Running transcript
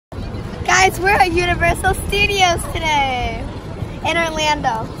guys, we're at Universal Studios today in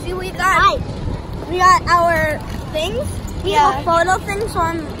Orlando. See, we got our things. We have a photo thing, so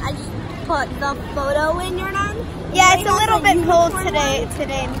I just put the photo in your name. Yeah, it's a little bit cold today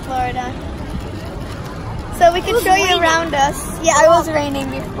in Florida. So we can show you around us. Yeah, it was raining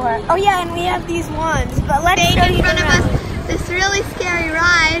before. Oh yeah, and we have these ones. But let's show you in front of us this really scary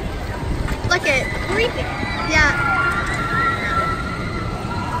ride. Look at creepy. Yeah.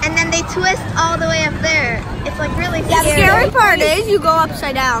 And then they twist all the way up there. It's like really scary. Yeah, the scary part is you go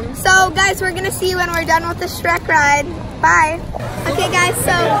upside down. So guys, we're gonna see you when we're done with the Shrek ride. Bye. Okay guys,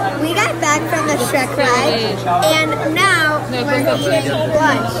 so we got back from the Shrek ride, and now we're eating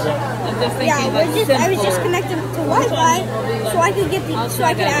lunch. Yeah, I was just connected to Wi-Fi, so I could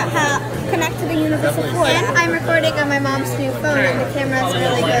connect to the Universal Florida. And I'm recording on my mom's new phone, and the camera's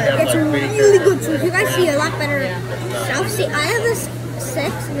really good. It's really good, so you guys see a lot better stuff. See, I have a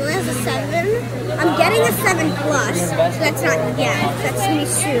 6, Millie has a 7. I'm getting a 7 plus, so that's not yet. That's gonna be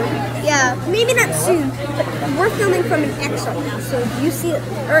soon. Yeah, maybe not soon, but we're filming from an X right now. So do you see it?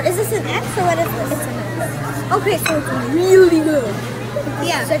 Or is this an X or what is this? It's an X. Okay, so it's really good.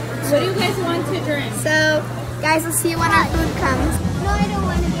 Yeah. So what do you guys want to drink? So, guys, we'll see you when our food comes. No, I don't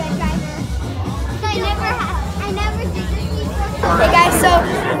want to be a driver. I never did this before. Okay guys, so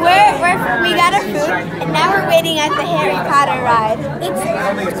we got our food, and now we're waiting at the Harry Potter ride.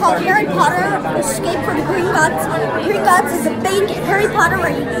 It's called Harry Potter Escape from the Green Gods. Green Gods is a big Harry Potter where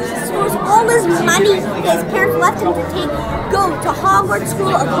he stores all his money his parents left him to go to Hogwarts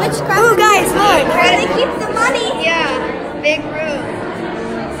School of Witchcraft. Oh guys, look! Where they keep the money. Yeah, big room.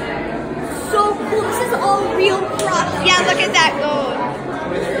 So cool. This is all real props. Yeah, look at that gold.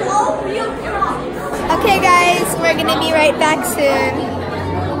 All real props. Okay guys, we're gonna be right back soon.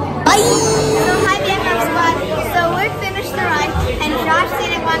 Bye! So hi BFF Squad. So we're finished the ride, and Josh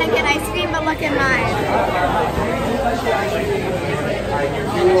didn't want to get ice cream, but look at mine.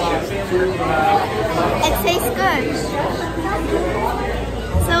 It tastes good.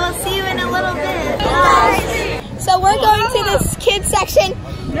 So we'll see you in a little bit. Bye. So we're going to this kids section.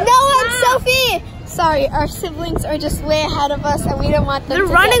 Noah and Sophie! Sorry, our siblings are just way ahead of us, and we don't want them to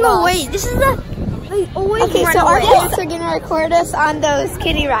get lost. They're running away. This is the... They always okay, run so away. our parents are going to record us on those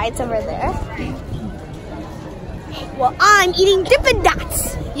kiddie rides over there. Well, I'm eating Dippin'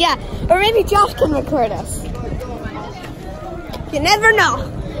 Dots. Yeah, or maybe Josh can record us. You never know.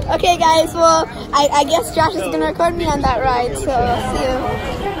 Okay, guys, well, I guess Josh is going to record me on that ride, so see you.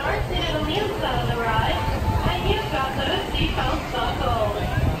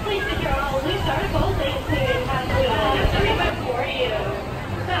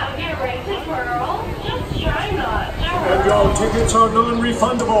 And your tickets are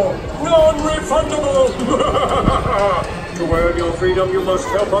non-refundable! Non-refundable! To earn your freedom, you must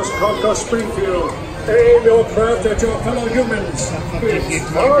help us conquer Springfield. Aim your craft at your fellow humans. It's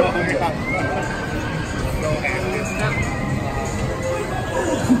fun!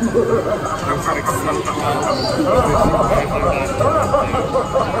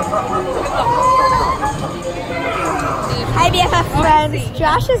 Hi BFF friends,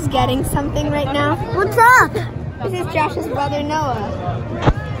 Josh is getting something right now. What's up? This is Josh's brother Noah.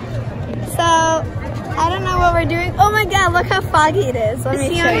 So, I don't know what we're doing. Oh my god, look how foggy it is. Let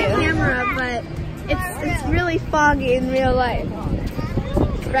me show you. It's on camera, but it's really foggy in real life.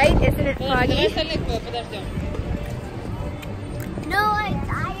 Right? Isn't it foggy? No,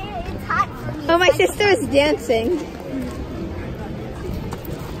 it's hot for me. Oh, my sister is dancing.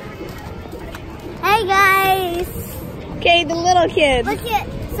 Hey guys! Okay, the little kids. Look at,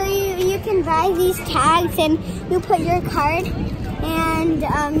 so you can buy these tags and you put your card and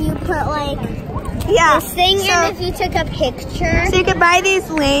you put like this thing and if you took a picture. So you could buy these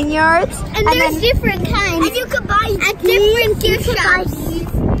lanyards. And there's different kinds. And you could buy at different gift shops.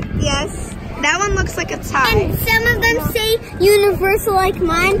 Yes. That one looks like a tie. And some of them say Universal like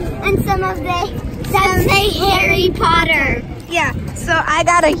mine and some of them say Harry Potter. Yeah, so I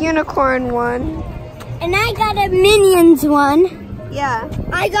got a unicorn one. And I got a Minions one. Yeah.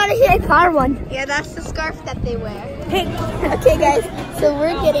 I got a Harry Potter one. Yeah, that's the scarf that they wear. Okay, guys, so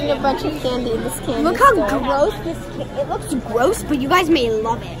we're getting a bunch of candy in this candy Look how store. gross this it looks gross, but you guys may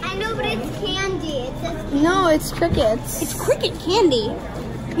love it. I know, but it's candy. It says no, it's crickets. It's cricket candy.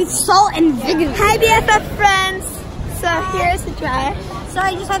 With salt and vinegar. Hi, BFF friends. So here's the dryer. So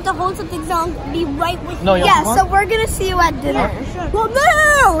I just have to hold something so I'll be right with you. Yeah, so we're going to see you at dinner. Yeah. Well,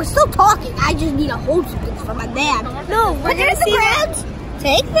 no, we're still talking. I just need to hold something for my dad. No, we're going to see crabs.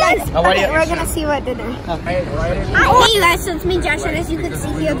 Take this. Okay, we're going to see you at dinner. Hey, you guys, so it's me, Josh, and as you can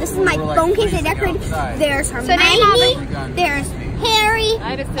see here, this is my phone case I decorated. There's Hermione, there's Harry,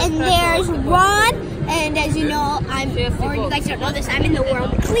 and there's Ron, and as you know, or you guys don't know this, I'm in the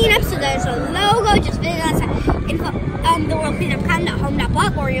World Cleanup, so there's a logo, just visit us at the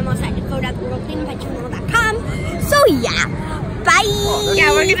worldcleanup.com.home.blog, or you're most likely to go to the worldcleanup.gmail.com. So yeah, bye we're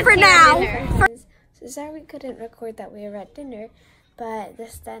gonna for now. So sorry we couldn't record that we were at dinner, but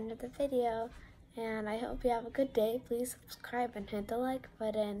this is the end of the video, and I hope you have a good day. Please subscribe and hit the like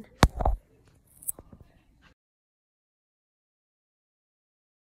button.